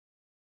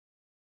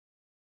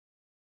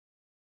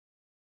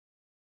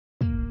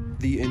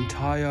The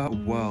entire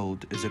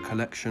world is a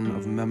collection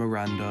of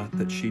memoranda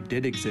that she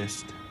did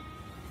exist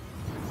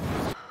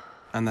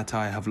and that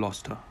I have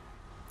lost her.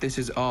 This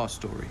is our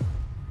story,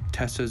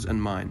 Tessa's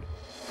and mine.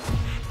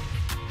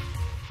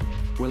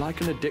 We're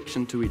like an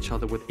addiction to each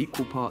other with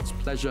equal parts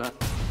pleasure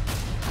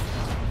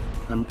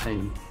and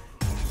pain.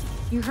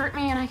 You hurt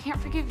me and I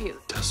can't forgive you.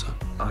 Tessa,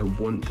 I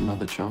want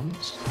another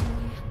chance.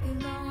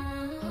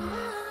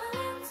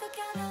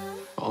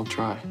 I'll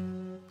try,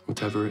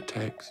 whatever it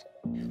takes.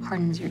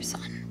 Hardin's your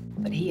son.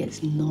 But he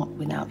is not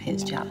without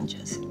his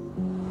challenges.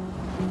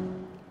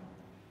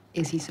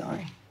 Is he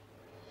sorry?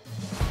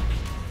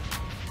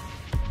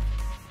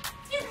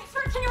 Excuse me,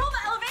 sir, can you hold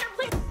the elevator,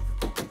 please?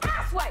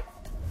 Asswipe!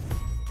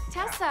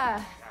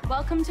 Tessa,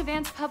 welcome to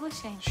Vance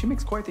Publishing. She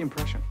makes quite the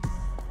impression.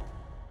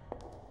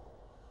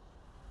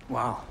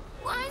 Wow.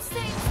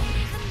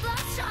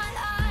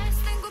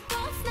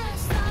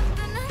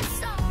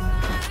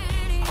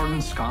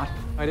 Pardon, Scott?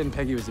 I didn't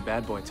peg you as a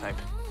bad boy type.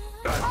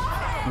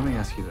 Let me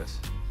ask you this.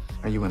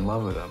 Are you in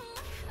love with him?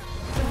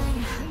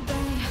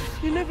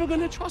 You're never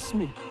gonna trust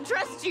me.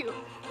 Trust you?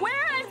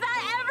 Where has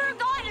that ever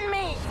gotten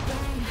me?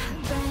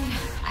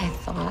 I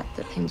thought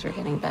that things were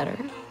getting better,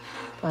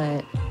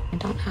 but I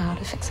don't know how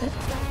to fix it.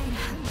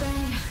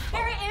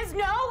 There is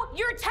no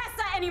 "you're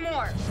Tessa"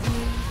 anymore.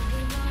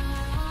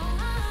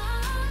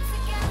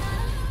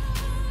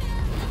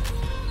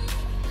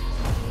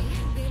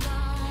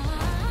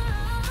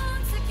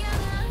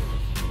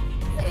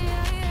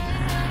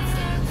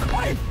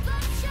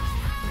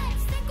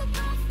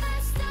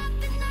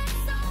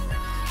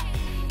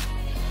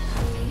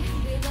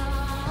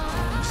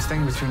 This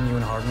thing between you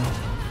and Hardin,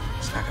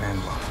 it's not gonna end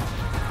well.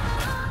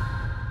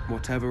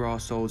 Whatever our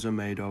souls are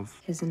made of,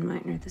 His and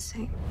mine are the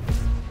same.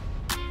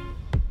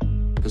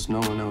 there's no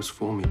one else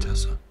for me,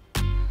 Tessa.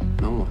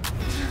 No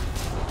one.